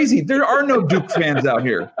you crazy. There are no Duke fans out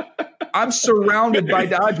here. I'm surrounded by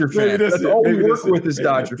Dodger fans. That's all we work with is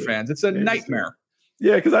Dodger fans. It's a nightmare.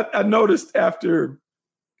 Yeah, because I noticed after,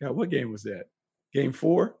 God, what game was that? Game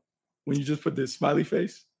 4? When you just put this smiley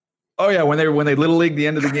face? Oh yeah, when they Little League the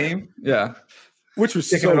end of the game, yeah, which was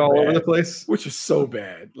so all over the place, which was so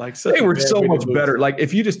bad. Like they were so much better. Like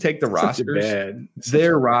if you just take the rosters,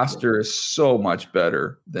 their roster is so much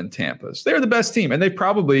better than Tampa's. They're the best team, and they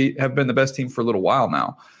probably have been the best team for a little while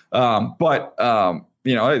now.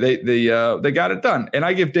 They got it done. And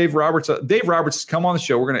I give Dave Roberts has come on the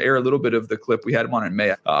show. We're going to air a little bit of the clip. We had him on in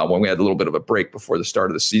May when we had a little bit of a break before the start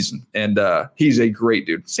of the season. And he's a great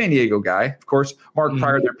dude. San Diego guy, of course. Mark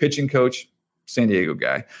Pryor, their pitching coach, San Diego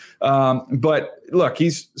guy. But look,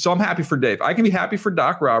 so I'm happy for Dave. I can be happy for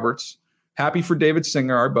Doc Roberts, happy for David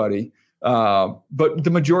Singer, our buddy. But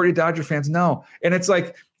the majority of Dodger fans, no. And it's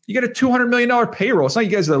like, you got a $200 million payroll. It's not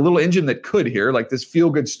you guys are the little engine that could here, like this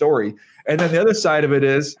feel-good story. And then the other side of it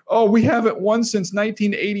is, we haven't won since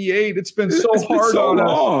 1988. It's been so hard on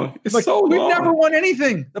us. It's so long. We've never won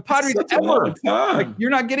anything. The Padres ever. Like, you're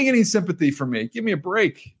not getting any sympathy from me. Give me a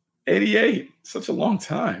break. 88, such a long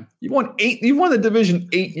time. You've won the division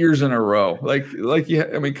 8 years in a row.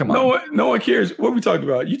 Come on. No one cares. What we talked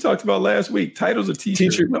about? You talked about last week. Titles or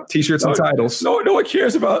t-shirts. T-shirts and titles. No one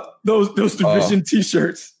cares about those division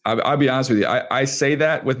t-shirts. I'll be honest with you. I say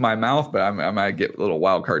that with my mouth, but I might get a little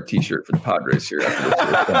wild card t-shirt for the Padres here after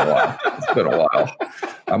this. It's been a while.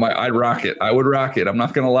 I'd rock it. I would rock it. I'm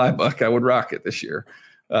not going to lie, Buck. I would rock it this year.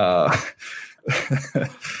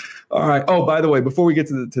 All right. Oh, by the way, before we get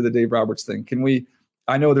to the Dave Roberts thing,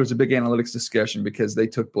 I know there was a big analytics discussion because they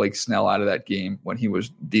took Blake Snell out of that game when he was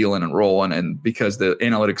dealing and rolling, and because the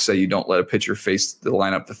analytics say you don't let a pitcher face the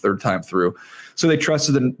lineup the third time through. So they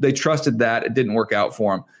trusted that. It didn't work out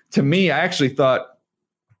for him. To me, I actually thought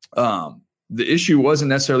the issue wasn't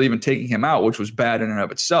necessarily even taking him out, which was bad in and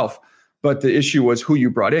of itself, but the issue was who you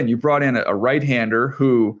brought in. You brought in a right-hander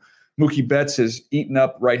who – Mookie Betts has eaten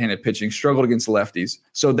up right-handed pitching, struggled against lefties.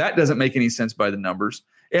 So that doesn't make any sense by the numbers.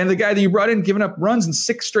 And the guy that you brought in giving up runs in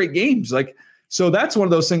 6 straight games. So that's one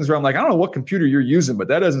of those things where I'm like, I don't know what computer you're using, but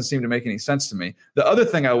that doesn't seem to make any sense to me. The other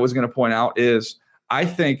thing I was going to point out is I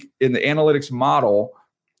think in the analytics model,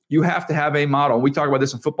 you have to have a model. We talk about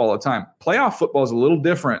this in football all the time. Playoff football is a little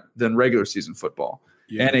different than regular season football.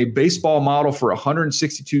 Yeah. And a baseball model for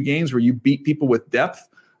 162 games where you beat people with depth,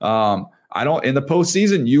 in the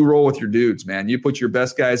postseason, you roll with your dudes, man. You put your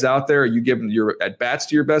best guys out there, you give them your at-bats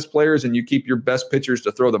to your best players, and you keep your best pitchers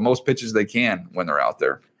to throw the most pitches they can when they're out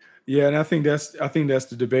there. Yeah, and I think that's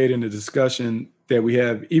the debate and the discussion that we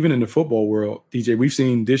have even in the football world, DJ. We've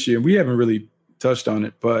seen this year, and we haven't really touched on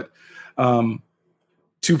it, but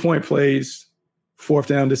 2-point plays, 4th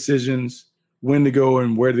down decisions, when to go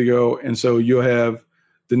and where to go. And so you'll have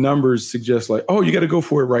the numbers suggest like, oh, you got to go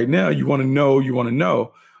for it right now. You want to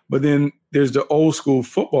know. But then there's the old school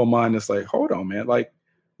football mind that's like, hold on, man. Like,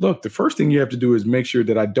 look, the first thing you have to do is make sure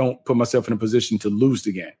that I don't put myself in a position to lose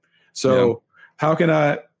the game. So how can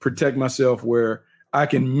I protect myself where I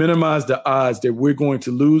can minimize the odds that we're going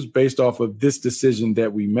to lose based off of this decision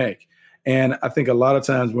that we make? And I think a lot of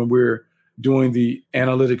times when we're doing the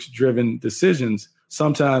analytics-driven decisions,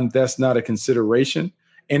 sometimes that's not a consideration,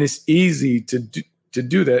 and it's easy to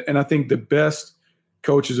do that. And I think the best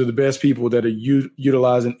coaches or the best people that are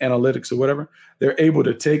utilizing analytics or whatever, they're able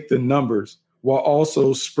to take the numbers while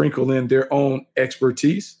also sprinkle in their own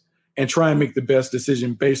expertise and try and make the best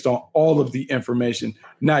decision based on all of the information,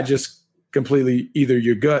 not just completely either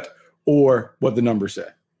your gut or what the numbers say.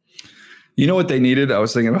 You know what they needed? I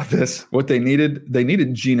was thinking about this. What they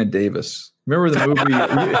needed Gina Davis. Remember the movie?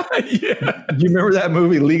 Yeah. You remember that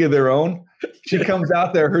movie, League of Their Own? She comes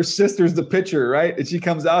out there. Her sister's the pitcher, right? And she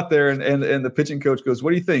comes out there, and the pitching coach goes, "What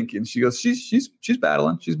do you think?" And she goes, "She's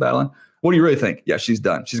battling. She's battling. What do you really think?" "Yeah, she's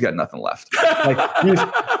done. She's got nothing left." Like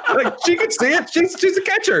she could see it. She's a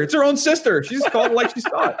catcher. It's her own sister. She just called it like she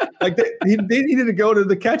saw it. Like they needed to go to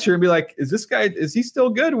the catcher and be like, is he still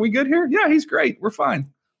good? Are we good here? Yeah, he's great. We're fine.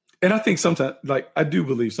 And I think sometimes, like I do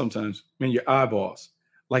believe sometimes, man, your eyeballs,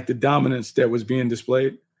 like the dominance that was being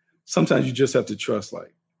displayed, sometimes you just have to trust,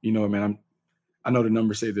 like, you know, man, I know the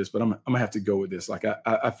numbers say this, but I'm gonna have to go with this. Like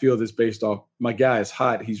I feel this based off my guy is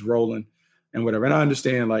hot, he's rolling and whatever. And I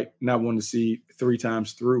understand like not wanting to see 3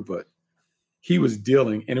 times through, but he was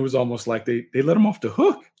dealing, and it was almost like they let him off the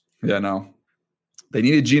hook. Yeah, no. They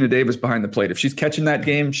needed Gina Davis behind the plate. If she's catching that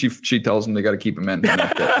game, she tells them they got to keep him in.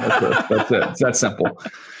 That's it. It's that simple.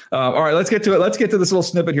 All right, let's get to it. Let's get to this little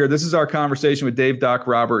snippet here. This is our conversation with Dave Doc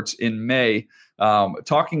Roberts in May,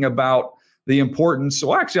 talking about the importance.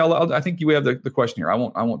 Well, actually, I think we have the question here. I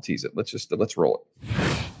won't tease it. Let's roll it.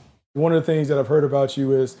 One of the things that I've heard about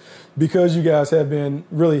you is because you guys have been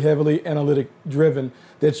really heavily analytic driven,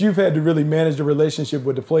 that you've had to really manage the relationship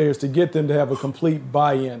with the players to get them to have a complete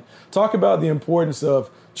buy-in. Talk about the importance of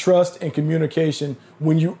trust and communication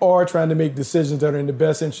when you are trying to make decisions that are in the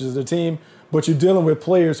best interest of the team, but you're dealing with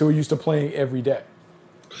players who are used to playing every day.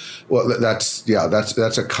 Well, that's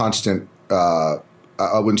a constant, I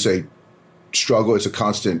wouldn't say struggle. It's a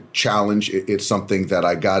constant challenge. It's something that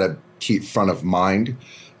I got to keep front of mind.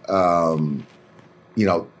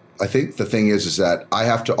 I think the thing is that I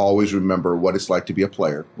have to always remember what it's like to be a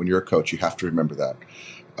player. When you're a coach, you have to remember that.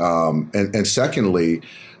 And secondly,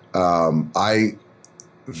 all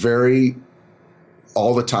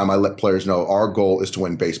the time I let players know our goal is to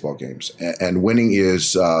win baseball games, and winning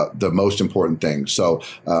is the most important thing. So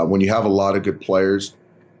when you have a lot of good players,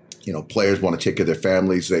 players want to take care of their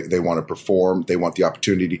families. They want to perform. They want the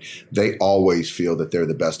opportunity. They always feel that they're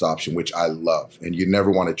the best option, which I love. And you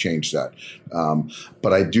never want to change that.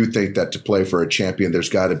 But I do think that to play for a champion, there's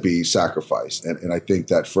got to be sacrifice. And I think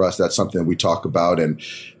that for us, that's something we talk about, and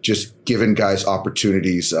just giving guys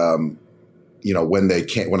opportunities, when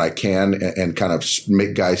I can, and kind of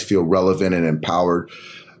make guys feel relevant and empowered.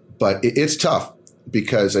 But it's tough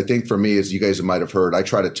because I think for me, as you guys might have heard, I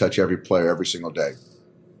try to touch every player every single day.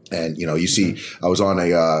 And, you see, I was on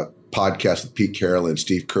a podcast with Pete Carroll and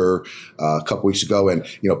Steve Kerr a couple weeks ago. And,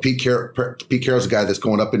 Pete Carroll's a guy that's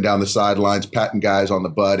going up and down the sidelines, patting guys on the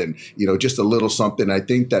butt, and, just a little something. I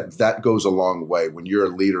think that goes a long way when you're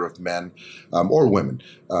a leader of men or women.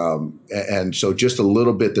 And so just a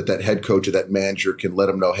little bit that head coach or that manager can let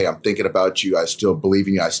them know, hey, I'm thinking about you. I still believe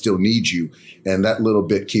in you. I still need you. And that little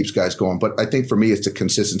bit keeps guys going. But I think for me, it's the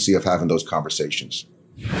consistency of having those conversations.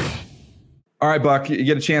 All right, Buck, you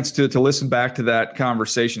get a chance to listen back to that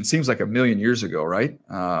conversation. Seems like a million years ago, right?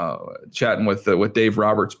 Chatting with Dave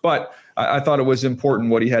Roberts. But I thought it was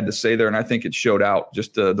important what he had to say there, and I think it showed out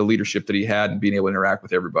just the leadership that he had and being able to interact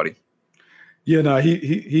with everybody. Yeah, no,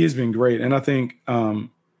 he has been great. And I think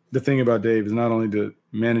the thing about Dave is not only the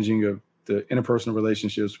managing of the interpersonal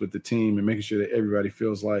relationships with the team and making sure that everybody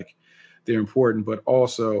feels like they're important, but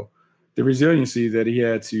also the resiliency that he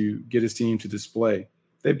had to get his team to display.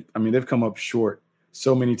 They've come up short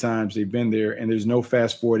so many times. They've been there, and there's no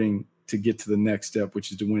fast forwarding to get to the next step,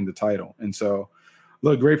 which is to win the title. And so,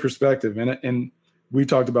 look, great perspective. And we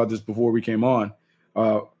talked about this before we came on.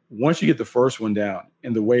 Once you get the first one down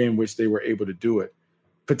and the way in which they were able to do it,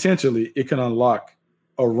 potentially it can unlock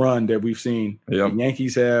a run that we've seen the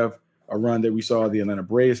Yankees have, a run that we saw the Atlanta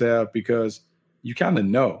Braves have, because you kind of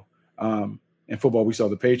know. In football, we saw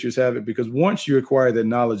the Patriots have it, because once you acquire that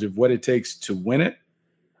knowledge of what it takes to win it,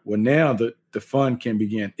 well, now the fun can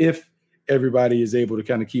begin. If everybody is able to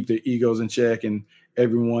kind of keep their egos in check and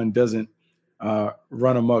everyone doesn't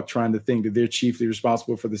run amok trying to think that they're chiefly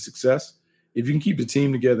responsible for the success. If you can keep the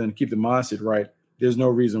team together and keep the mindset right, there's no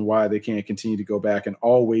reason why they can't continue to go back and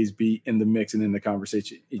always be in the mix and in the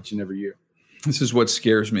conversation each and every year. This is what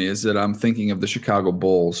scares me, is that I'm thinking of the Chicago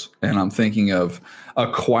Bulls, and I'm thinking of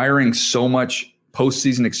acquiring so much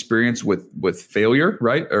postseason experience with failure,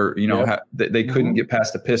 right? Or, they couldn't get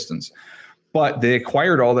past the Pistons, but they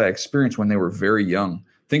acquired all that experience when they were very young.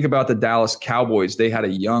 Think about the Dallas Cowboys. They had a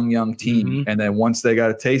young team. And then once they got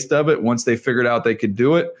a taste of it, once they figured out they could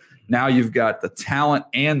do it, now you've got the talent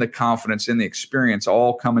and the confidence and the experience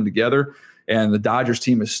all coming together. And the Dodgers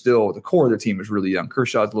team is still, the core of the team is really young.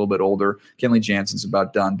 Kershaw's a little bit older. Kenley Jansen's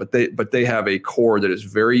about done. But they have a core that is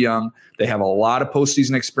very young. They have a lot of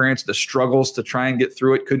postseason experience. The struggles to try and get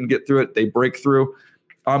through it, couldn't get through it. They break through.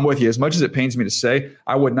 I'm with you. As much as it pains me to say,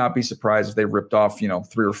 I would not be surprised if they ripped off, 3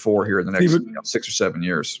 or 4 here in the next 6 or 7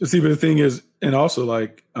 years. See, but the thing is, and also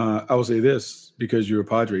like I will say this because you're a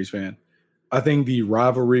Padres fan, I think the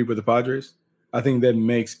rivalry with the Padres, I think that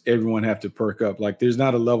makes everyone have to perk up. Like there's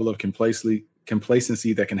not a level of complacency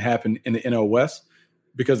that can happen in the NL West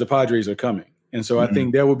because the Padres are coming, and so I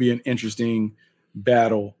think that would be an interesting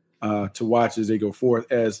battle to watch as they go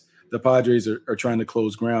forth, as the Padres are trying to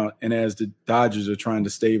close ground, and as the Dodgers are trying to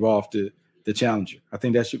stave off the challenger. I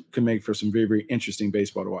think that could make for some very, very interesting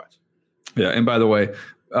baseball to watch. Yeah, and by the way,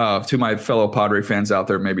 to my fellow Padre fans out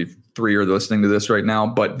there, maybe 3 are listening to this right now,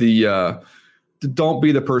 but don't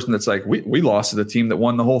be the person that's like, we lost to the team that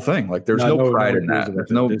won the whole thing. Like there's no pride in that.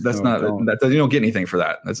 You don't get anything for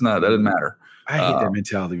that. That doesn't matter. I hate that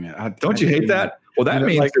mentality, man. Don't you hate that? Well, that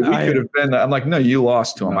means that we could have been. I'm like, no, you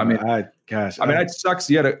lost to them. It sucks.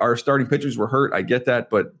 Yet our starting pitchers were hurt. I get that,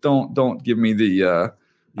 but don't give me the.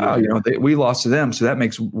 We lost to them, so that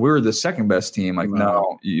makes we're the second best team. Like,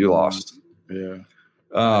 no, you lost. Yeah.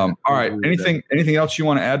 All right. Anything else you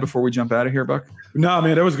want to add before we jump out of here, Buck? No,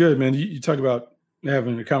 man, that was good, man. You talk about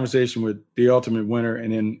having a conversation with the ultimate winner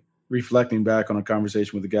and then reflecting back on a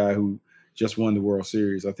conversation with the guy who just won the World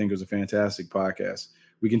Series. I think it was a fantastic podcast.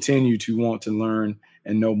 We continue to want to learn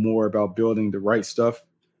and know more about building the right stuff,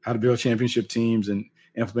 how to build championship teams and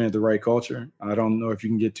implement the right culture. I don't know if you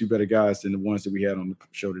can get 2 better guys than the ones that we had on the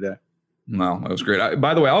show today. No, that was great.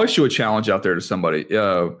 By the way, I always show a challenge out there to somebody.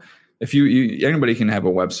 If anybody can have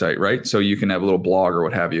a website, right? So you can have a little blog or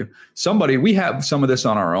what have you. We have some of this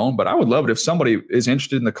on our own, but I would love it if somebody is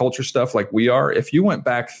interested in the culture stuff like we are. If you went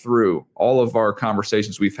back through all of our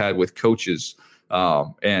conversations we've had with coaches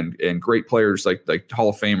and great players like Hall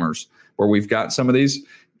of Famers, where we've got some of these,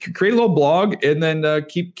 create a little blog and then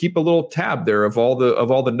keep a little tab there of all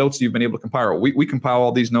the notes that you've been able to compile. We compile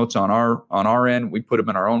all these notes on our end. We put them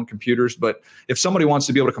in our own computers. But if somebody wants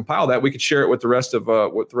to be able to compile that, we could share it with the rest of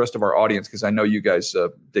our audience, because I know you guys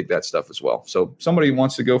dig that stuff as well. So if somebody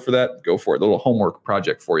wants to go for that, go for it. A little homework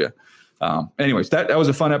project for you. Anyways, that was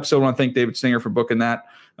a fun episode. I want to thank David Singer for booking that.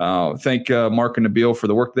 Thank Mark and Nabil for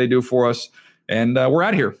the work they do for us. And we're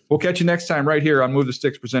out of here. We'll catch you next time right here on Move the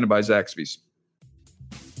Sticks, presented by Zaxby's.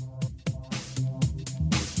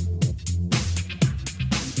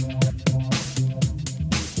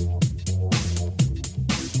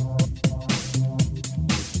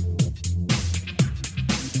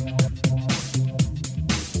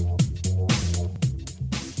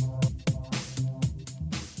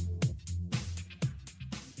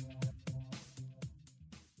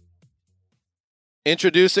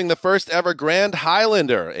 Introducing the first ever Grand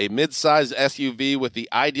Highlander, a mid-size SUV with the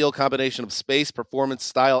ideal combination of space, performance,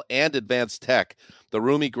 style, and advanced tech. The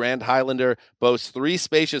roomy Grand Highlander boasts 3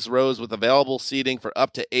 spacious rows with available seating for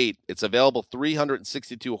up to 8. Its available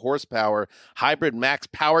 362 horsepower hybrid max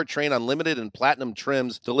powertrain unlimited and platinum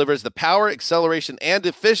trims delivers the power, acceleration, and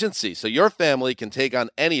efficiency so your family can take on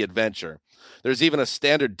any adventure. There's even a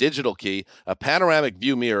standard digital key, a panoramic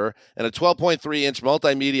view mirror, and a 12.3-inch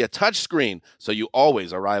multimedia touchscreen, so you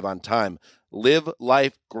always arrive on time. Live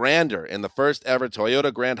life grander in the first ever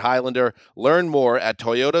Toyota Grand Highlander. Learn more at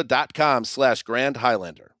toyota.com/Grand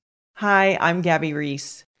Highlander. Hi, I'm Gabby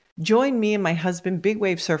Reese. Join me and my husband, big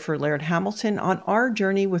wave surfer Laird Hamilton, on our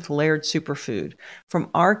journey with Laird Superfood.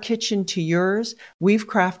 From our kitchen to yours, we've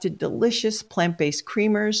crafted delicious plant-based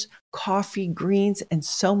creamers, coffee, greens, and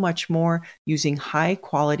so much more using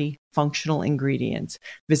high-quality functional ingredients.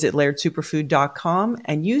 Visit lairdsuperfood.com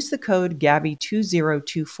and use the code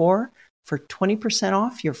GABBY2024 for 20%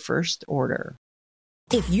 off your first order.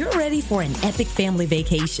 If you're ready for an epic family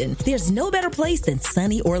vacation, there's no better place than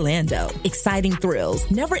sunny Orlando. Exciting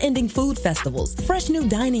thrills, never-ending food festivals, fresh new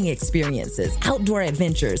dining experiences, outdoor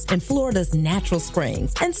adventures, and Florida's natural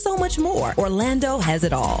springs, and so much more. Orlando has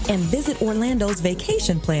it all. And Visit Orlando's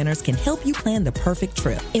vacation planners can help you plan the perfect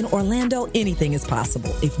trip. In Orlando, anything is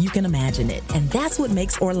possible if you can imagine it. And that's what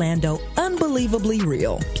makes Orlando unbelievably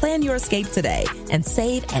real. Plan your escape today and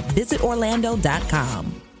save at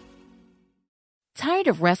visitorlando.com. Tired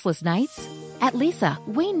of restless nights? At Leesa,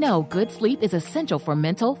 we know good sleep is essential for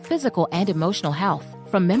mental, physical, and emotional health.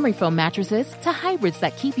 From memory foam mattresses to hybrids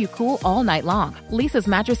that keep you cool all night long, Leesa's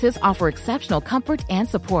mattresses offer exceptional comfort and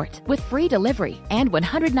support with free delivery and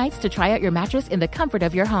 100 nights to try out your mattress in the comfort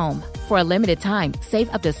of your home. For a limited time,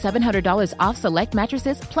 save up to $700 off select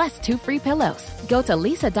mattresses plus 2 free pillows. Go to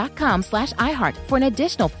leesa.com/iHeart for an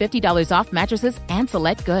additional $50 off mattresses and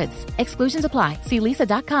select goods. Exclusions apply. See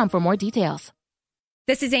leesa.com for more details.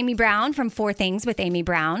 This is Amy Brown from 4 Things with Amy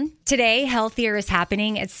Brown. Today, Healthier is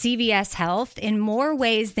happening at CVS Health in more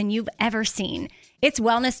ways than you've ever seen. It's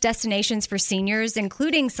wellness destinations for seniors,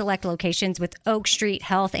 including select locations with Oak Street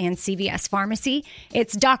Health and CVS Pharmacy.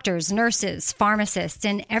 It's doctors, nurses, pharmacists,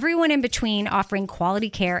 and everyone in between offering quality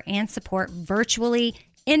care and support virtually,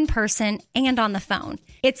 in person, and on the phone.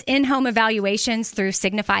 It's in-home evaluations through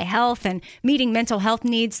Signify Health and meeting mental health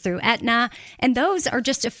needs through Aetna. And those are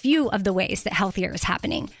just a few of the ways that Healthier is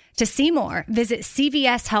happening. To see more, visit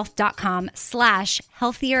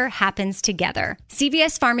cvshealth.com/healthier happens together.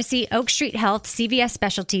 CVS Pharmacy, Oak Street Health, CVS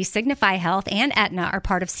Specialty, Signify Health, and Aetna are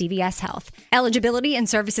part of CVS Health. Eligibility and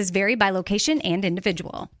services vary by location and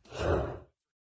individual.